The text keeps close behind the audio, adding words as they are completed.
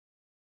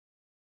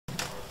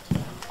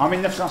En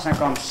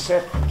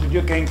 1957,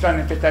 Duke Ellington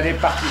était allé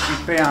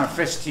participer à un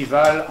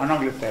festival en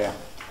Angleterre.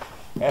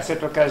 Et à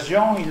cette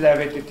occasion, il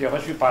avait été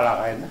reçu par la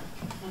reine,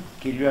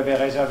 qui lui avait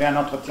réservé un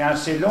entretien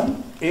assez long.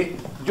 Et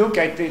Duke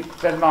a été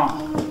tellement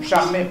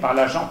charmé par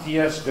la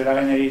gentillesse de la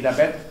reine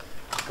Elisabeth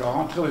que,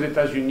 rentré aux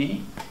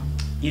États-Unis,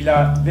 il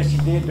a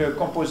décidé de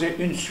composer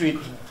une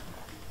suite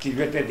qui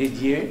lui était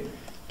dédiée,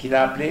 qu'il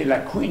a appelée la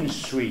Queen's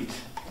Suite.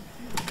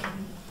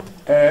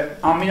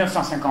 En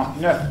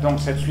 1959,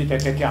 donc, cette suite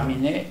était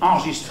terminée,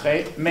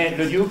 enregistrée, mais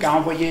le Duke a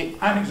envoyé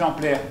un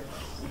exemplaire,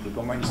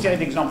 au moins une série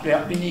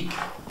d'exemplaires uniques,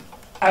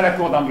 à la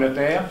cour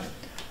d'Angleterre,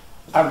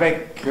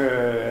 avec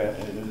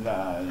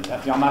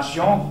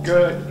l'affirmation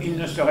qu'il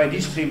ne serait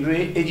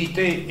distribué,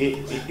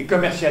 édité et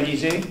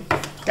commercialisé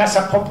qu'à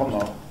sa propre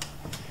mort.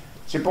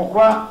 C'est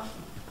pourquoi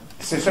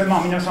c'est seulement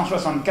en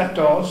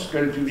 1974 que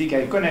le public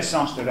a eu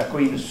connaissance de la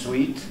Queen's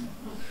Suite,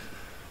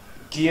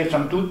 qui est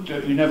somme toute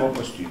une œuvre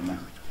posthume.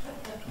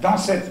 Dans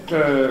cette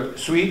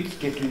suite,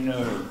 qui est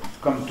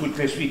comme toutes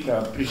les suites à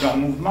plusieurs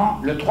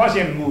mouvements, le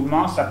troisième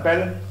mouvement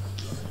s'appelle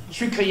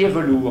Sucrier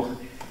Velours,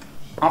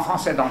 en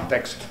français dans le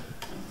texte.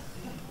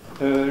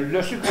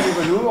 Le Sucrier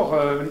Velours,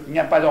 il n'y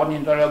a pas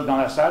d'ornithologue dans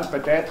la salle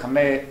peut-être,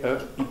 mais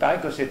il paraît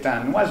que c'est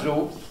un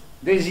oiseau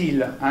des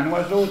îles, un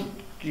oiseau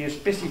qui est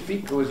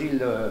spécifique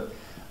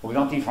aux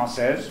Antilles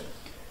françaises.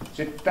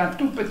 C'est un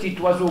tout petit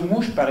oiseau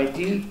mouche,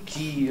 paraît-il,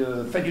 qui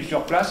fait du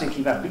surplace et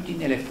qui va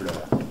butiner les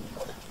fleurs.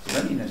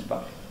 C'est joli, n'est-ce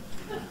pas?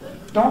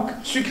 Donc,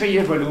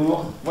 Sucrier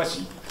Velours,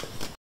 voici.